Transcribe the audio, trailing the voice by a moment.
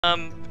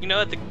You know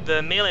what?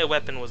 The melee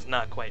weapon was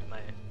not quite my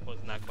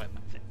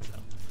thing. So.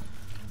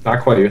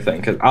 Not quite your thing,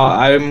 because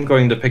I'm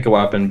going to pick a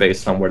weapon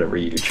based on whatever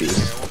you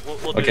choose.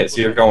 We'll Okay, so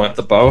you're going with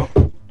the bow?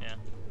 Yeah.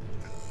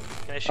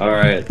 Can I shoot?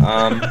 Alright,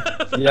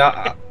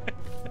 yeah.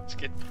 Just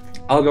kidding.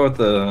 I'll go with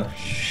the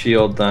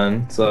shield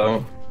then.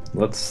 So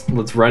let's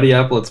ready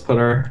up, let's put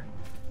our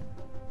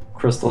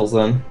crystals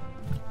in.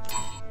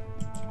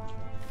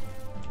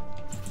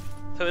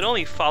 So it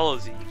only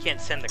follows you. You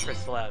can't send the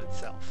crystal out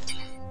itself.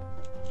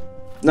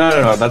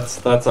 No,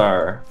 that's not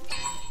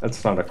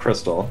a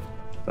crystal.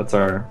 That's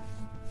our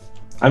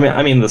I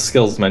mean the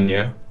skills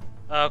menu.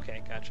 Oh,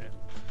 okay, gotcha.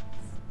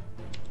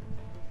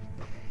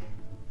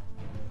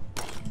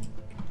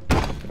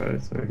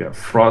 Alright, so we got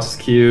Frost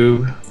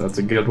Cube, that's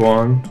a good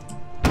one.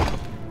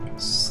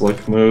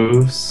 Slick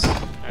moves.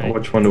 Right.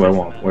 Which one do I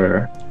want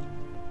where?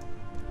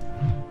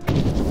 I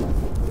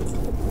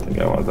think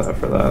I want that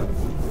for that.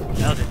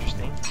 That was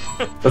interesting.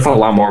 That's a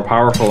lot more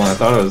powerful than I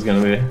thought it was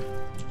gonna be.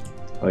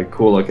 Like,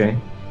 cool looking.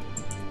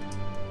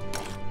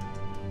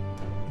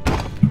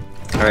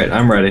 Alright,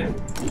 I'm ready.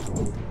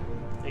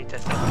 You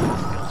test out the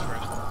skills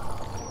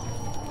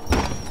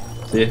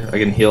first. See, I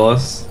can heal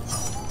us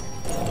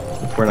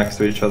if we're next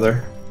to each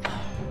other.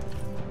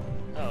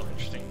 Oh,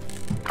 interesting.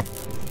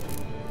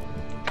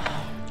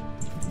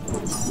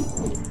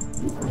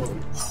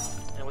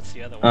 And what's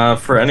the other one?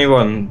 For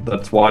anyone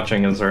that's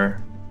watching, is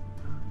our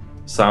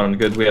sound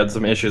good? We had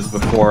some issues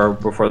before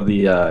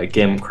the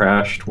game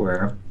crashed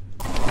where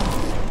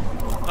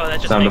That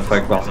just sound makes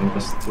effect volume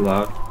was too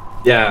loud.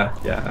 Yeah,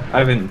 I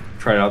haven't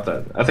tried out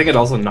that. I think it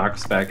also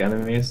knocks back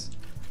enemies.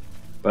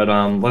 But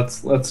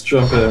let's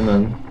jump in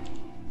and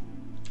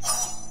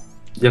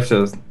you have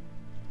to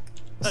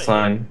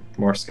assign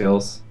more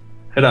skills.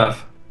 Hit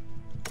F.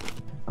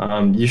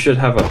 You should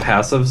have a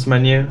passives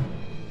menu.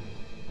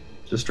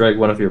 Just drag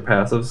one of your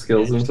passive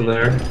skills into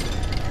there.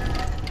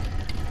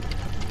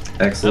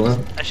 Excellent.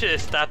 Oops, I should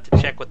have stopped to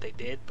check what they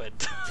did, but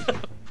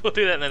we'll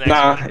do that in the next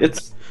Nah, one.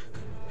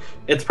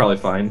 it's probably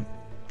fine.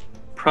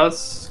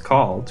 Press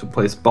call to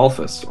place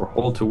Balfus or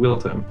hold to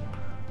wield him.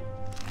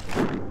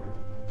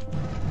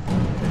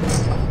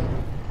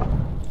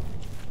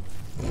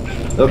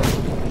 Oops.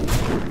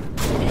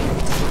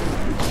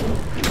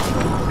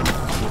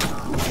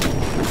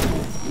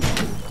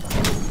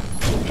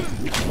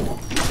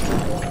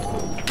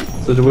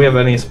 So do we have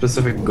any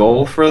specific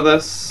goal for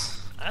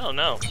this? I don't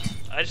know.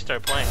 I just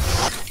started playing.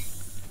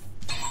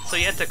 So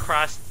you have to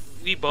cross.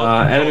 We both.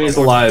 Enemies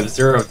alive,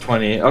 0 of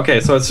 20. Okay,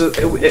 so it's just,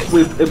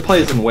 it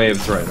plays in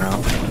waves right now.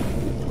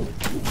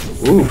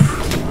 Oof.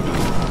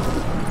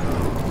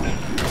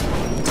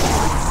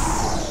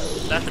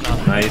 That's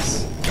enough.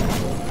 Nice.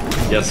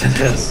 Yes,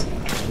 it is.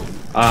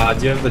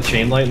 Do you have the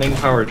chain lightning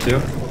power too?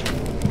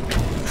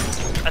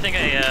 I think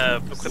I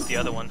equipped the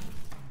other one.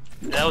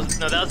 That was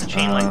the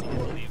chain lightning, I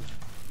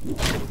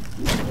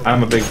believe.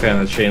 I'm a big fan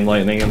of chain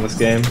lightning in this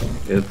game.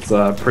 It's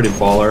pretty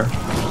baller.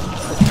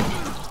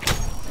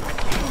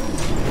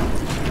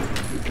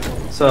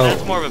 So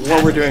That's more of a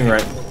what we're doing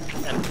right?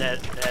 And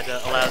that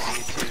allows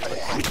you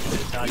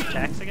to dodge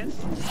attacks, I guess.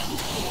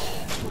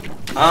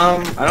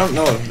 I don't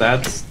know if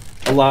that's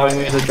allowing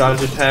me to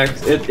dodge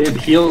attacks. It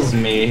heals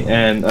me,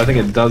 and I think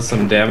it does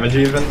some damage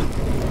even.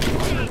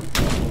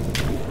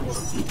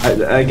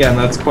 Again,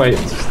 that's part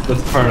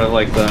of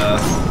like the.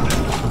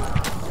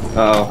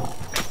 Oh,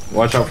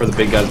 watch out for the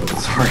big guys with the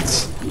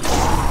swords.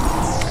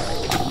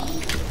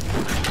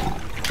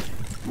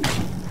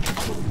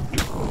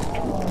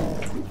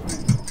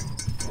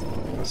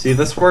 See,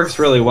 this works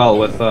really well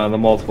with the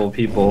multiple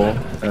people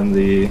and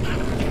the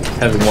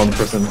having one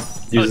person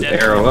use the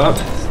arrow up.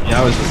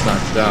 Yeah, I was just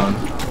knocked down.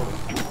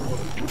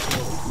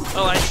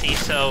 Oh, I see.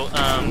 So,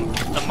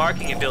 the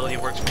marking ability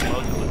works for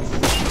both of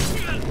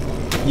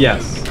us.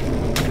 Yes.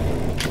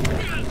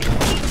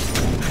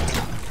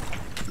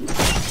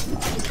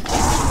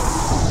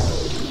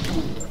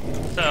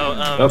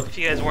 So, if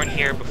you guys weren't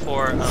here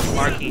before,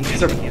 marking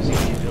is using the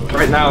ability.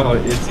 Right now,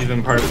 it's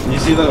even part of. You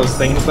see those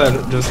things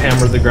that just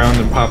hammered the ground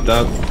and popped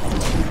up?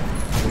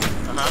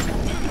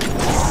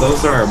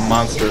 Those are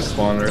monster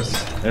spawners,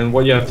 and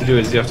what you have to do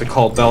is you have to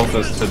call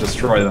Balfus to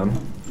destroy them.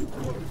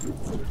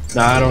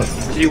 Now, I don't.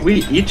 Do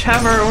we each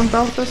have our own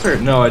Balfus, or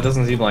no? It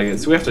doesn't seem like it.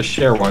 So we have to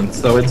share one.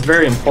 So it's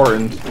very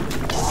important,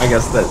 I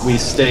guess, that we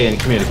stay in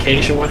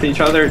communication with each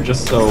other,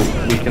 just so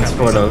we can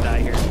sort of.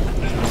 I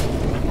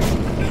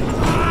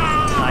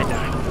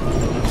died.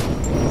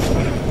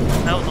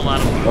 That was a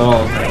lot of.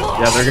 Oh, okay.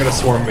 Yeah, they're gonna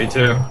swarm me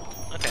too.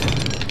 Okay.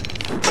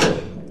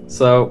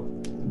 So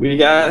we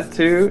got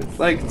to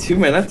like 2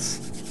 minutes.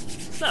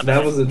 Not That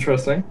bad. was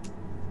interesting.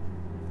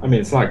 I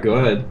mean, it's not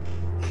good.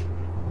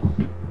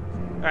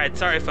 Alright,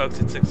 sorry folks,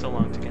 it took so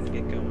long to kind of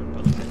get going,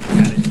 but I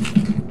got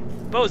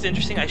it. But it was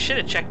interesting. I should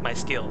have checked my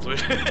skills,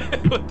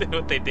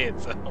 what they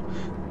did, so.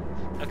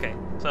 Okay,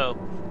 so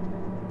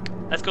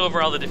let's go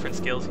over all the different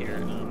skills here.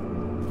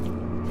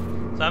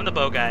 So I'm the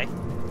bow guy.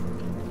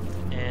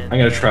 And I'm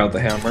gonna try out the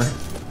hammer.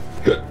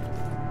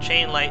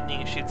 chain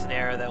lightning shoots an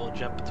arrow that will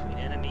jump between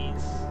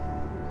enemies.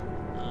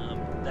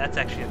 That's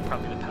actually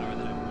probably the power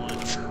that I want.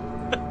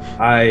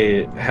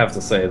 I have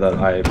to say that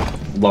I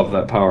love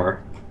that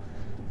power.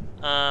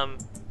 And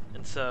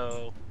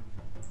so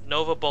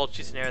Nova Bolt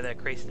shoots an arrow that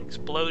creates an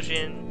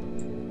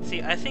explosion.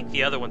 See, I think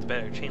the other one's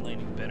better. Chain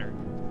Lightning's better.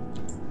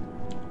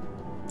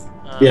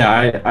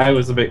 Yeah, I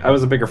was a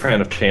bigger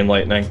fan of Chain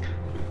Lightning.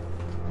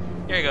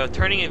 Here you go.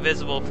 Turning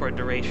invisible for a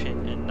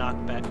duration and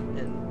knockback.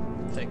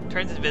 And it's like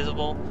turns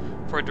invisible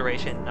for a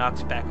duration, and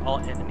knocks back all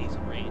enemies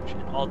in range,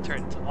 and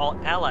turns all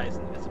allies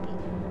invisible,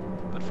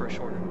 but for a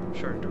shorter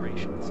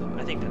duration. So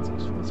I think that's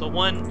useful. So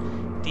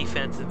one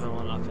defensive and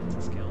one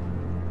offensive skill.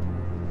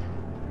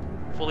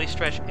 Fully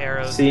stretched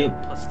arrows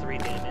plus 3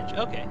 damage.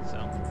 Okay, so.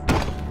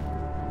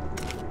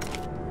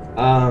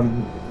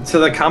 To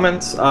the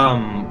comments,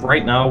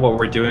 right now what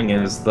we're doing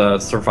is the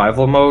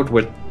survival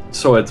mode,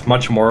 so it's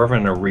much more of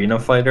an arena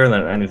fighter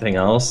than anything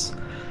else.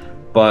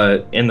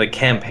 But in the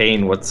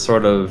campaign, what's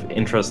sort of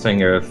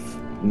interesting, or if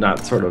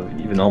not sort of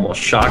even almost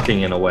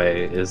shocking in a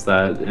way, is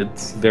that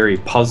it's very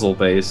puzzle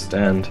based,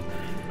 and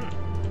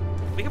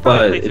we could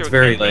probably play it's through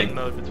very a campaign like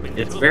mode between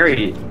the it's two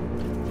very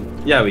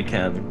yeah, we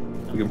can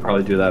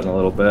probably do that in a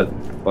little bit,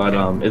 but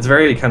it's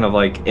very kind of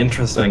like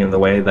interesting in the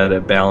way that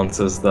it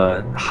balances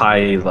the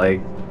high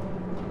like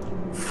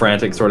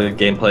frantic sort of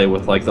gameplay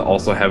with like the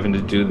also having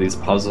to do these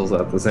puzzles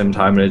at the same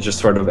time, and it just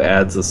sort of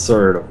adds a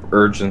sort of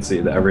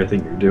urgency to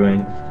everything you're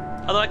doing.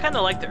 Although I kind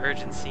of like the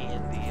urgency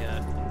in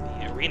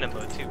the arena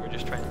mode too. We're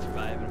just trying to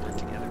survive and work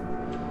together.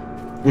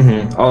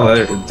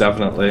 Oh,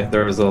 definitely.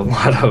 There was a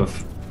lot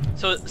of.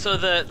 So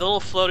the little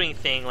floating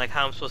thing, like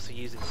how I'm supposed to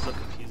use it, still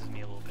confuses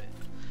me a little bit.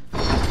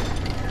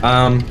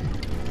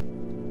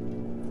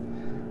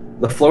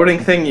 The floating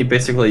thing you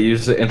basically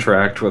use to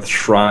interact with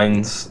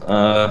shrines.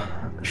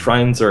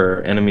 Shrines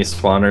are enemy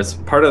spawners.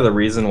 Part of the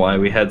reason why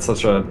we had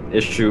such a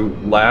issue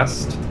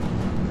last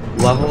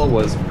level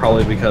was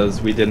probably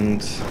because we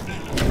didn't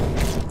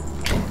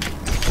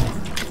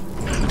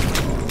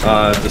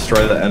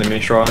destroy the enemy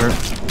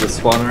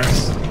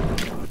spawners.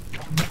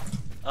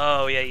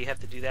 Oh yeah, you have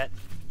to do that.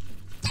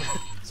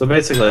 So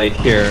basically,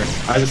 here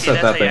I just set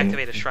that that's how thing. you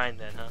activate a shrine,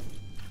 then, huh?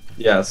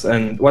 Yes,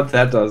 and what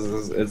that does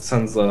is it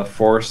sends a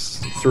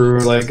force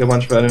through like a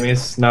bunch of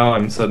enemies. Now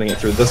I'm sending it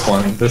through this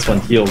one. This one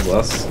heals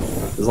us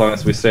as long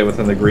as we stay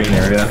within the green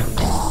area.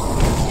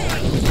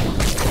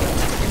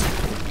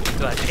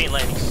 God, Chain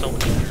Lightning's so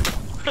much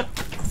better.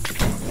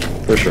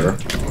 For sure.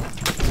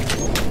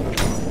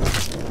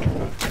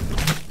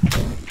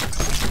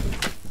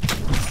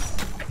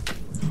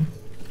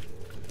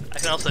 I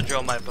can also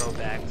draw my bow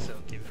back, so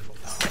give it full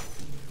power.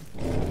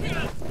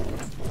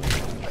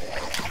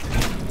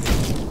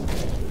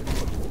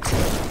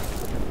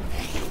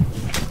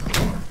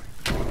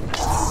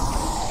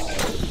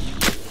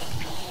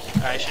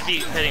 Alright, I should be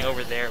heading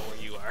over there where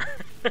you are.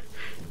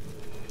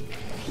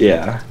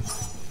 Yeah.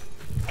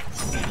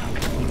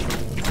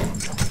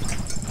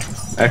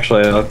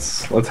 Actually,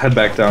 let's head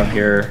back down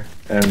here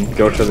and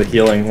go to the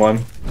healing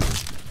one.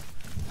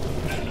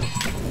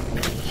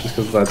 Just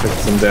because I took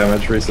some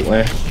damage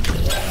recently.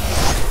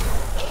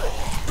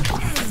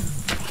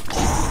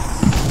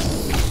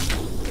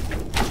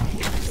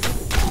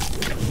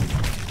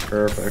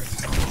 Perfect.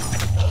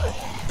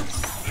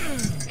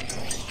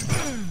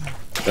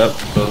 Yep,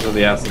 those are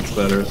the acid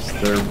splitters.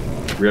 They're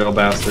real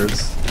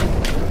bastards.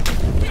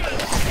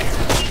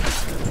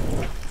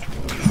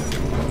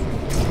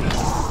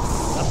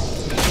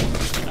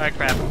 Alright,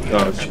 crap.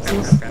 Oh,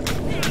 Jesus. Crap.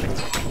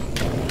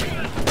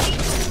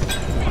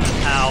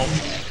 Ow.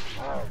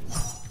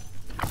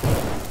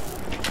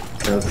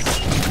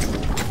 That's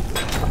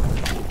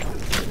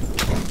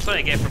That's what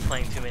I get for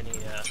playing too many,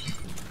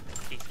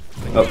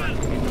 oh.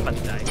 I'm about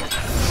to die.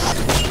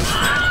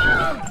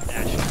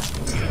 Dash.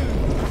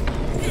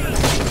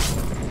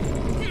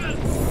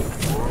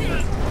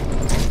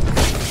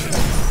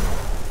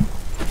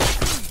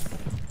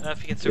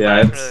 If you can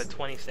survive for another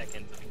 20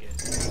 seconds, that'd be good.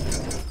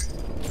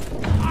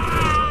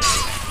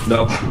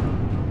 Nope.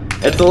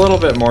 It's a little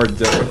bit more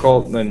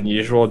difficult than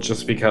usual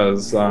just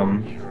because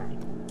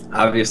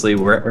obviously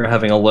we're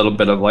having a little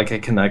bit of like a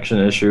connection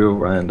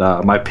issue, and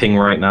my ping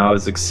right now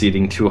is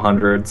exceeding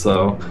 200,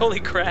 so holy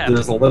crap.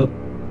 There's a little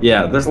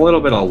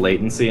bit of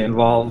latency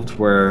involved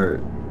where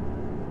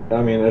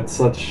I mean it's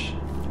such.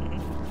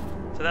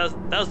 So that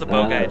was the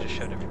bow guy I just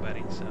showed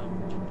everybody, so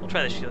we'll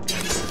try the shield guy.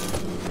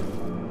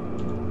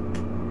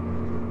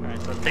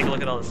 Alright, so let's take a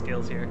look at all the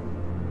skills here.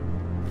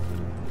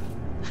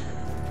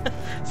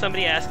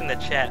 Somebody asked in the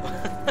chat,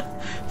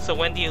 so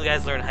when do you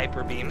guys learn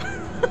Hyper Beam?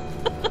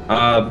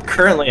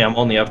 Currently I'm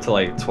only up to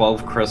like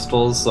 12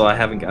 crystals, so I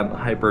haven't gotten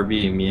Hyper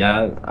Beam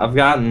yet. I've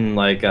gotten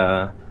like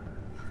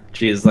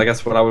geez, I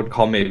guess what I would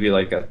call maybe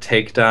like a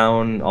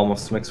takedown,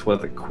 almost mixed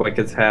with a quick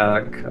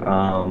attack.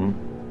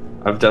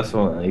 I've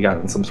definitely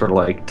gotten some sort of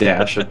like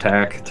dash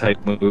attack type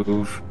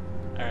move.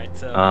 Alright,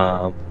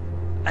 so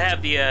I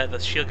have the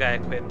shield guy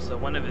equipped, so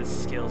one of his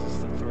skills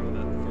is to throw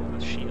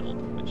the shield,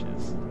 which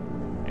is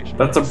actually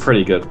that's nice. a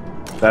pretty good.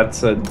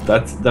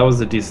 That was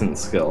a decent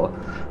skill.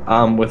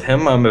 With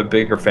him, I'm a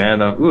bigger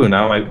fan of. Ooh,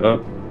 now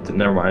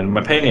never mind.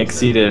 My ping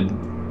exceeded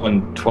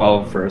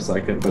 112 for a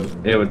second, but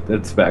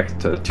it's back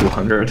to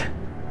 200.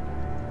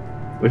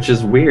 Which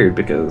is weird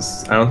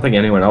because I don't think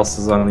anyone else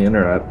is on the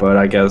internet, but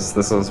I guess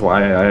this is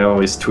why I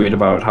always tweet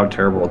about how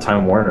terrible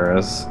Time Warner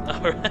is.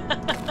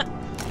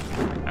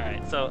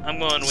 Alright, so I'm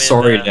going with...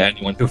 Sorry to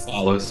anyone who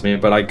follows me,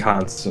 but I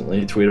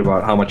constantly tweet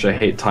about how much I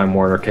hate Time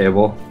Warner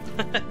cable.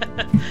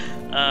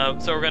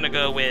 So we're gonna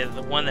go with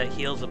the one that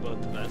heals the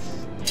both of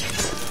us.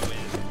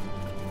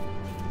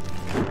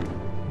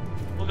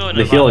 We'll go with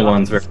the healing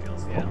one's very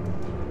skills, yeah.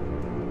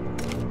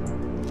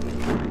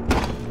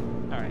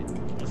 Alright,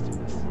 let's do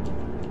this.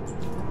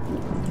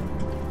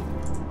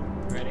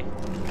 Ready?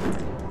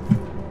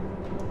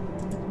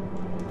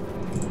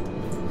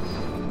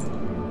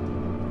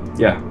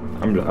 Yeah,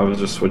 I was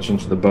just switching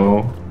to the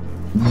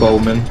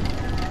bowman.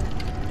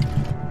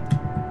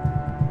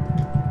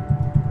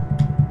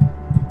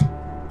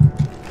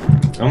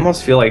 I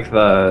almost feel like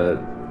the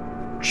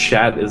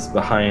chat is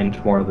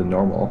behind more than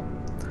normal.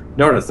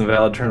 Notice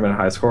invalid tournament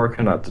high score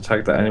cannot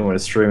detect that anyone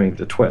is streaming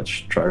to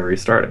Twitch. Try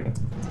restarting.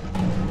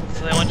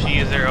 So they want you to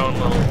use their own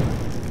little...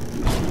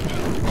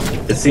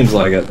 It seems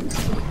like it.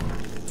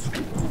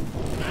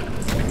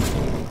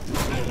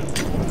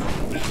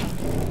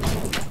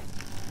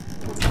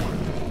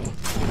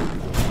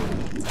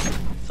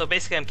 So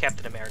basically I'm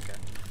Captain America.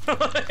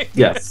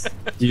 Yes,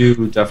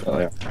 you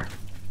definitely are.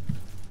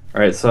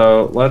 Alright,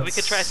 so let's... We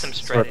could try some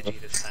strategy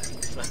this time.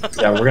 So.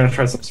 Yeah, we're gonna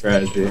try some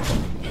strategy.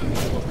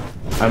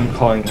 I'm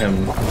calling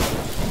him...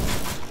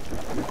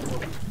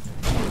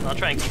 I'll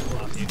try and keep him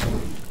off you.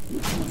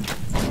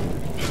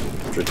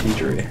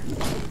 Strategery.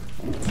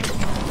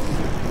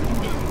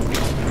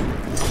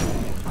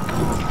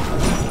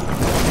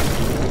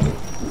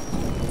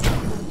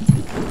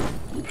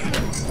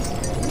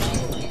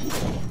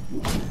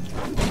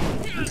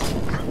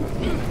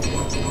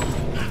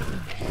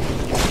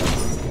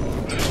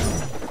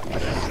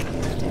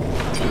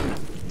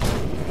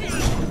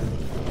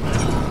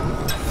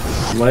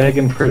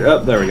 Lagging pretty... Oh,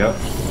 there we go. I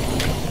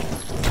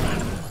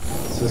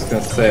was just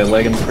gonna say,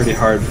 lagging pretty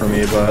hard for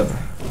me, but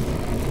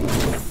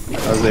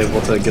I was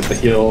able to get the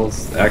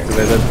heals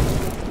activated.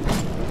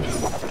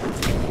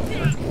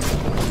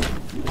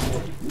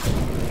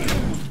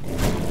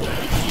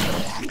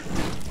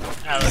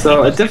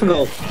 So a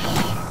difficult...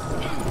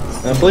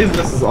 I believe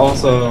this is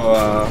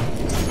also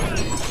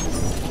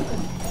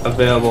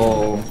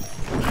available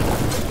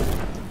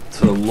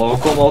to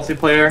local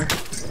multiplayer.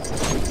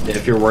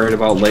 If you're worried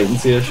about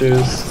latency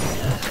issues.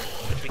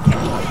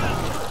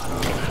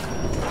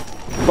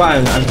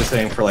 But I'm just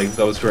saying for like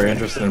those who are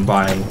interested in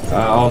buying.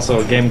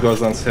 Also, game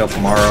goes on sale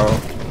tomorrow.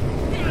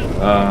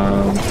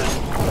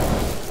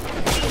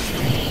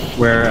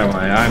 Where am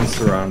I? I'm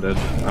surrounded.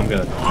 I'm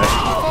gonna die.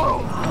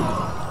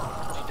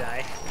 Did you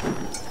die?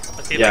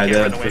 Let's see if Yeah, I can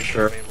did, run away for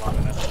sure. from me long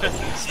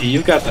enough. See,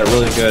 you've got that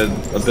really good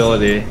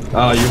ability.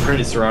 Oh, you're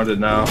pretty surrounded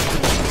now.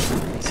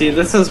 See,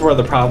 this is where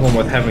the problem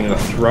with having the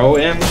throw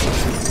in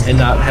and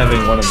not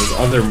having one of his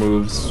other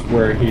moves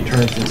where he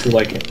turns into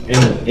like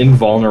an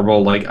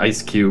invulnerable like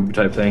ice cube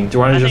type thing. Do you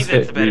want to just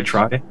hit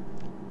retry?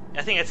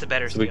 I think that's a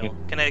better So skill.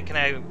 Can I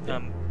I'm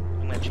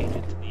gonna change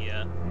it to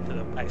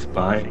the ice cube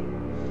Fine. thing.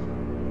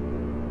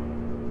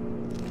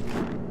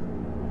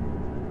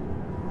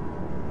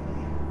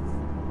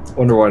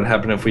 Wonder what would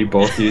happen if we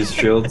both used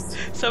shields.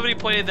 Somebody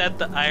pointed out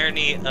the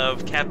irony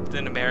of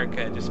Captain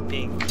America just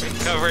being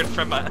recovered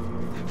from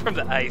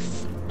the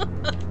ice.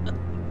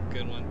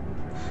 Good one.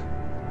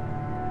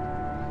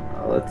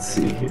 Let's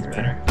see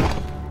here.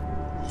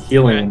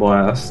 Healing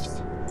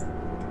Blast.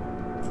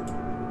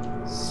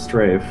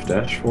 Strafe,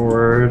 dash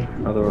forward.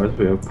 Otherwise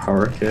we have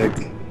Power Kick.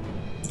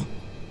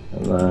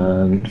 And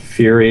then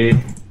Fury. I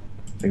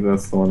think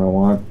that's the one I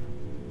want.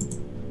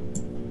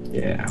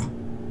 Yeah.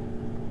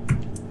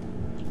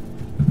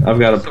 I've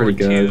got a pretty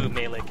good two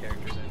melee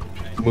characters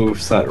in, right?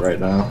 move set right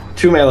now.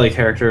 2 melee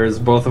characters.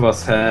 Both of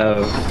us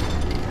have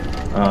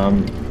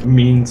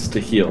means to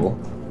heal.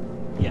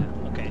 Yeah.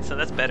 Okay. So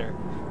that's better.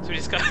 So we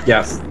just got.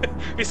 Yes.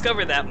 We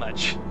discovered that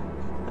much.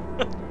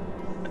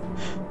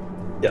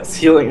 Yes,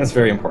 healing is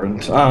very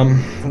important.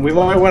 We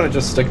might want to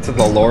just stick to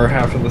the lower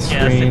half of the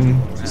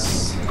screen.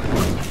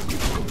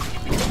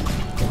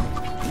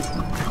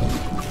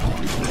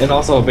 And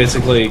also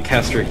basically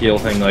cast your heal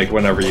thing like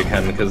whenever you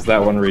can, because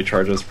that one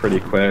recharges pretty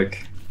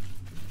quick.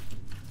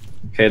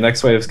 Okay,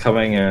 next wave's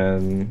coming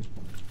in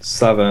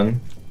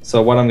 7.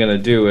 So what I'm gonna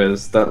do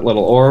is that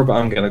little orb,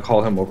 I'm gonna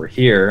call him over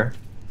here.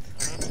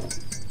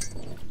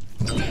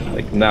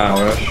 Like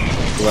now-ish.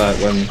 So that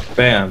when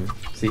bam,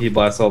 see he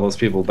blasts all those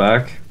people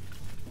back.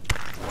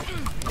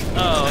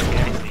 Oh,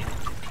 okay, I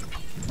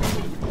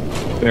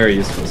see. Very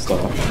useful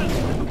stuff.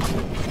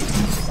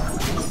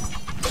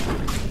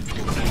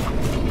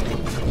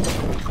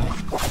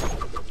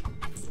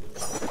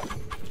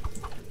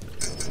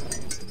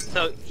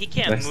 So he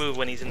can't move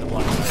when he's in the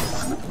block.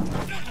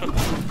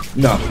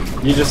 No,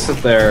 you just sit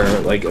there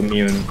like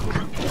immune.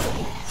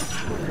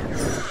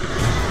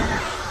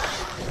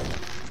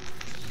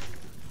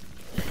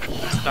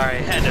 Sorry,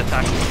 I had to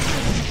talk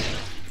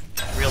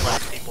to real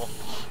life people.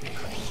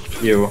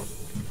 You.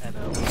 I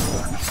know.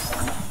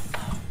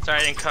 Sorry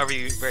I didn't cover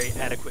you very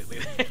adequately.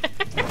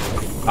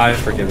 I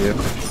forgive you.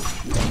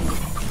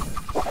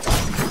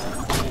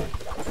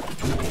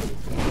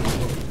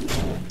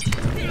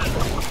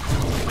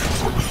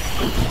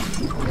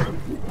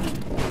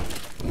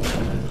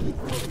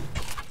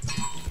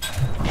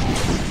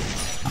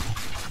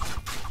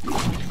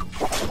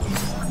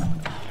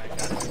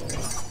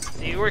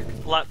 So you work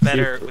a lot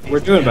better with these We're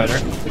doing guys.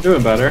 better. We're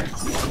doing better.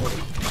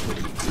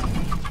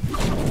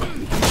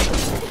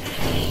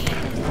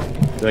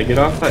 Did I get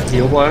off that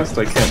heal blast?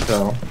 I can't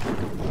tell.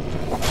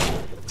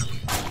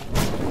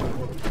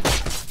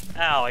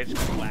 Ow, I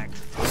just got whacked.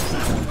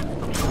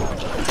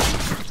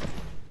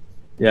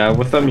 Yeah,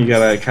 with them you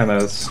gotta kind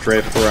of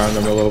strafe around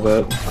them a little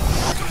bit.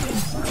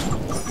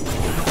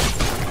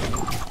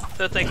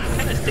 So it's like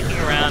kind of sticking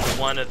around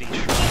one of these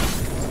shrines.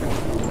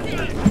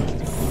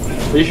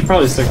 You should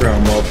probably stick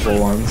around multiple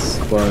ones,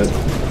 but...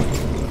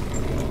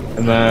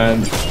 And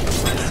then...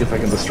 see if I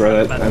can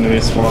destroy that enemy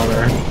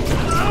spawner.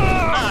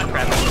 Ah,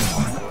 crap.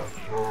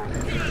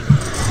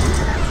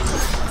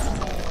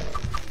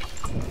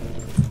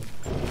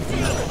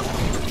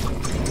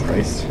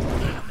 Christ.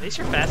 At least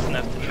you're fast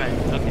enough to try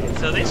and... Okay,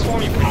 so they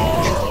swarm you pretty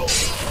well.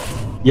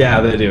 Yeah,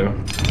 they do.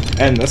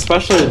 And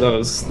especially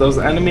those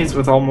enemies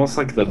with almost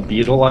like the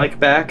beetle-like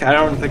back. I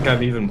don't think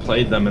I've even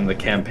played them in the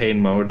campaign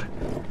mode.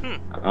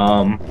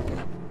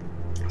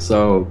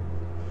 So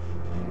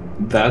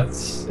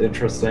that's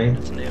interesting.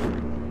 That's new. Maybe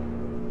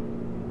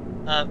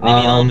in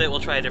a little bit we'll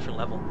try a different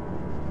level.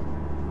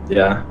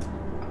 Yeah.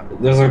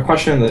 There's a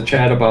question in the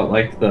chat about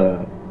like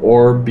the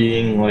orb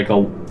being like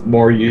a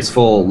more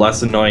useful,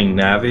 less annoying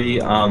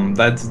Navi.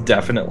 That's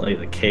definitely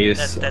the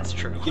case. That's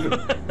true.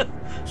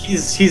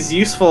 He's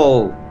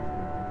useful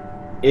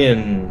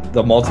in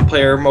the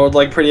multiplayer mode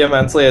like pretty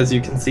immensely, as you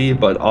can see,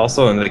 but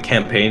also in the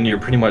campaign you're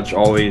pretty much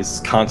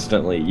always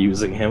constantly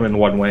using him in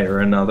one way or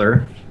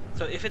another.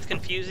 So if it's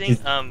confusing,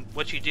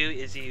 what you do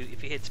is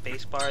if you hit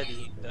spacebar,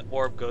 the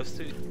orb goes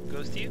to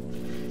you,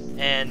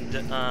 and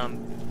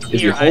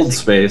If you hold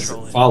space,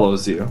 it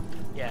follows you.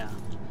 Yeah.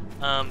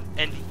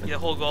 And the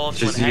whole goal, if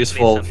Which you is want to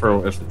useful activate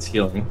for if it's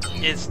healing.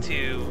 is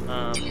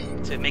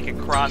to make it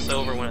cross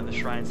over one of the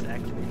shrines to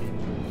activate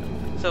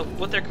it. So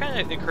what they're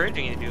kind of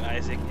encouraging you to do,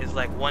 Isaac, is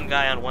like one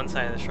guy on one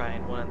side of the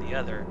shrine, one on the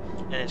other,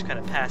 and just kind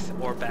of pass the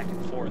orb back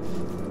and forth.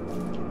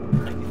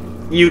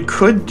 You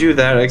could do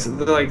that, except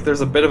like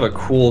there's a bit of a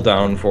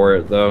cooldown for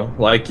it though.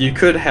 Like you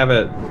could have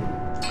it,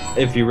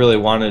 if you really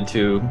wanted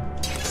to,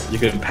 you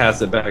could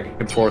pass it back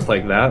and forth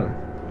like that.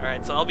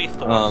 Alright, so I'll be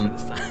Thor for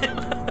this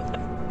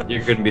time.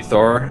 You're gonna be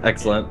Thor?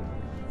 Excellent.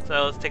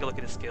 So let's take a look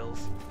at his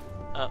skills.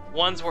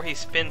 One's where he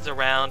spins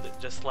around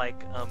just like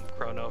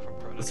Chrono from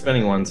Chrono. The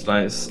spinning one's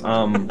nice.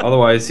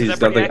 Otherwise he's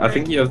got the, I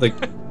think you have the,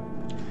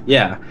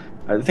 yeah,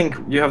 I think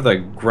you have the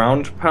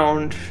ground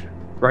pound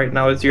right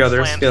now is your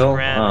other Slams skill. the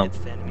ground,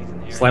 hits the enemies in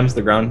the air. Slams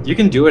the ground. You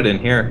can do it in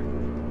here.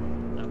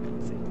 Okay,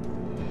 let's see.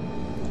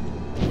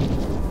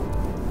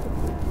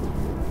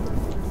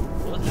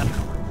 What was that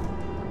power?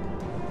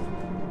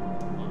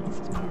 Oh, this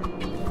is power.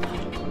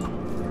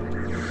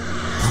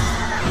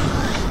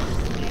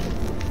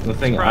 The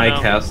thing Chrono. I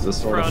cast is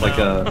sort of like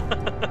a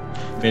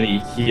mini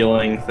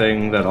healing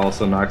thing that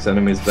also knocks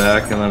enemies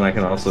back, and then I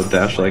can also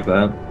dash like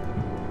that.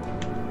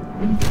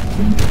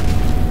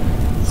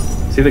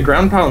 See, the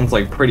ground pound's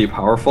like pretty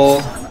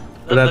powerful,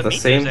 but at the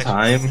same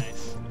time,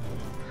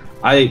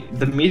 nice.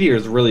 the meteor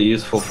is really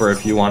useful for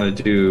if you want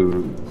to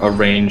do a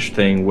range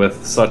thing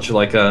with such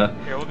like a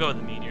Here, we'll go with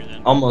the meteor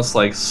then. almost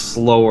like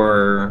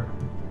slower,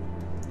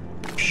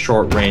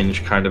 short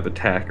range kind of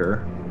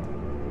attacker.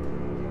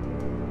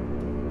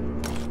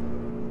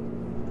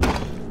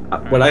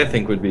 What I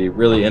think would be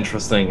really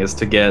interesting is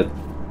to get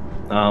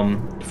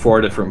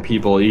 4 different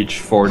people, each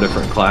 4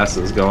 different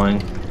classes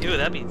going. Ew,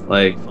 that'd be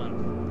Like,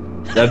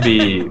 fun. that'd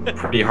be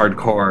pretty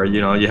hardcore.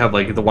 You know, you have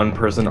like the one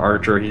person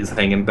archer, he's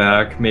hanging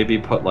back. Maybe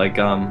put like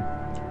the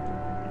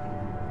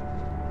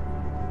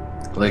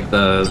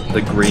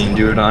green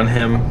dude on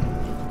him.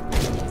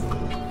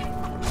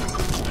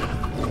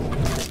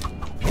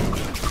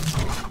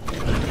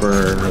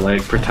 For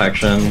like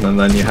protection, and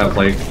then you have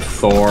like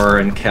Thor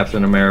and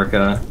Captain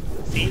America.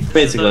 See,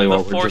 Basically, the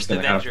what we're Forced just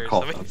gonna have to Avengers.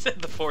 call Somebody them.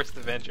 said the Forced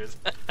Avengers.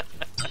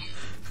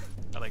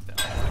 I like that.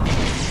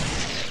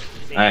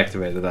 See? I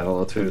activated that a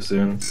little too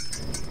soon,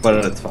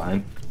 but it's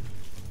fine.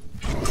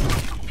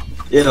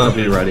 It'll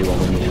be ready when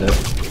we need it.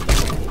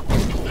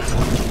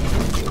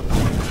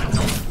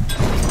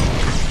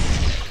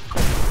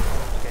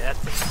 Okay, that's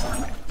pretty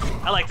fun.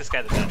 I like this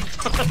guy the best.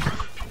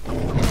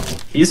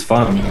 He's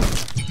fun.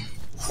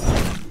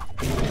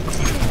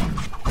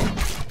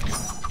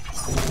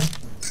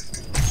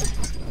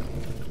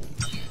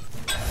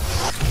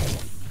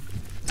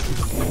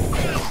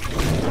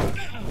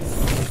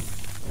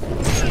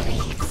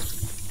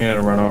 I'm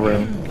gonna run over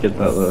and get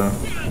that.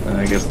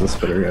 I guess the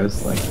spitter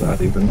guy's like not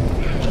even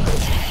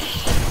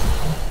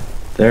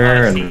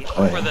there. And See,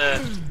 for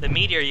the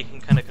meteor, you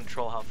can kind of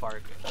control how far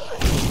it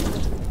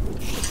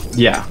goes.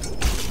 yeah.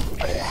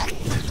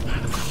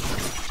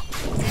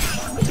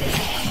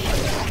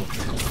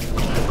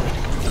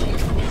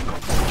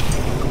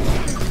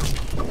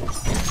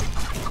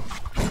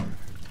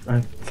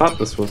 thought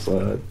this was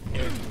a...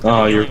 Here,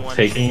 Oh, I'm you're healing one.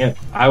 taking it?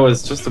 I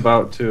was just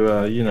about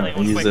to, you know, Healing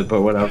one use quick. it,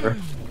 but whatever.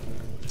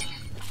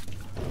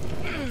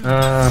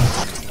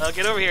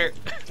 Get over here.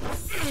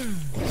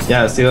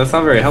 Yeah, see, that's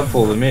not very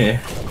helpful to me.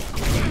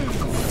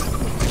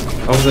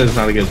 Jose's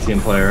not a good team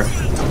player.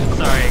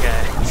 Sorry,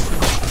 guys.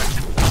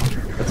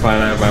 That's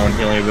fine, I have my own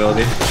healing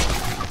ability.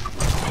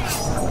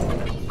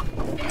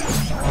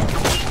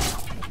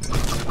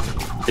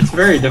 It's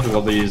very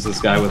difficult to use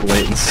this guy with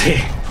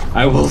latency.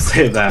 I will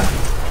say that.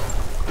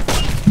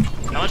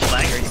 How much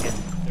lag are you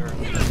getting?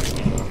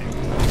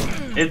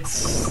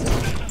 It's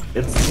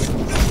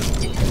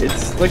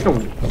like a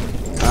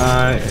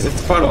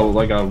it's about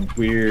like a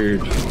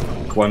weird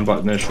one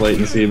buttonish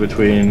latency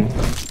between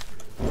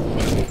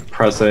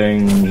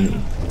pressing.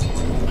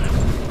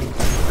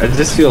 It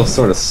just feels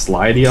sort of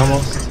slidey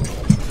almost.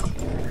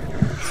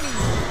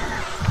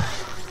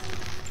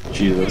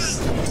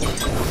 Jesus.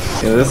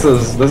 Yeah, this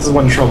is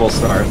when trouble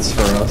starts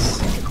for us.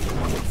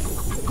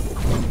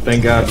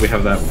 Thank God we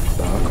have that stuff.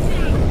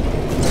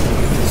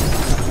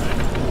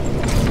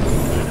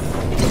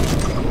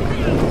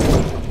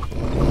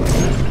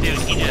 Dude,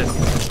 he just...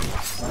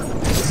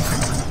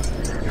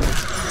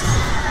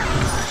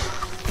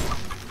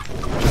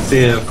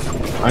 See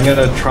if I'm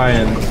gonna try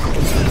and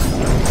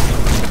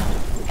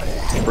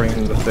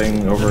bring the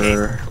thing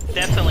over.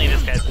 Definitely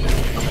this guy's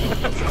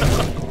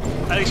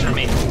at least for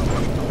me.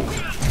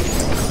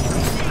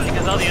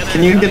 Because all the others...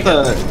 Can you get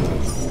the?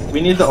 We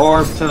need the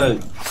orb to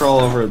crawl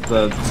over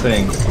the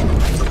thing.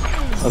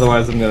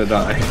 Otherwise, I'm gonna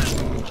die.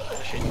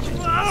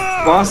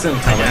 Boss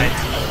incoming.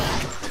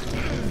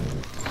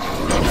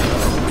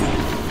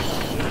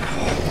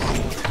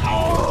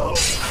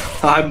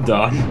 I'm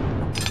done.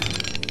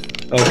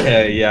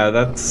 Okay, yeah,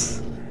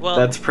 that's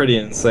pretty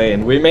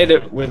insane. We made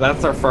it.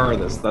 That's our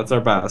farthest. That's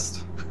our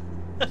best.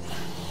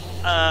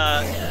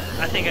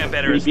 I think I'm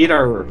better. We beat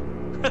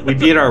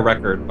our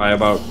record by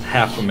about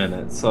half a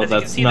minute, so As you can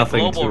that's see,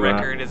 nothing the global to.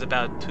 record is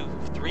about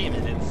 3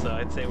 minutes, so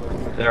I'd say we're...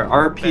 There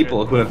are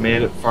people who have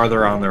made it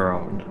farther on their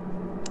own.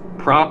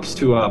 Props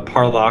to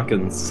Parlock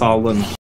and Solon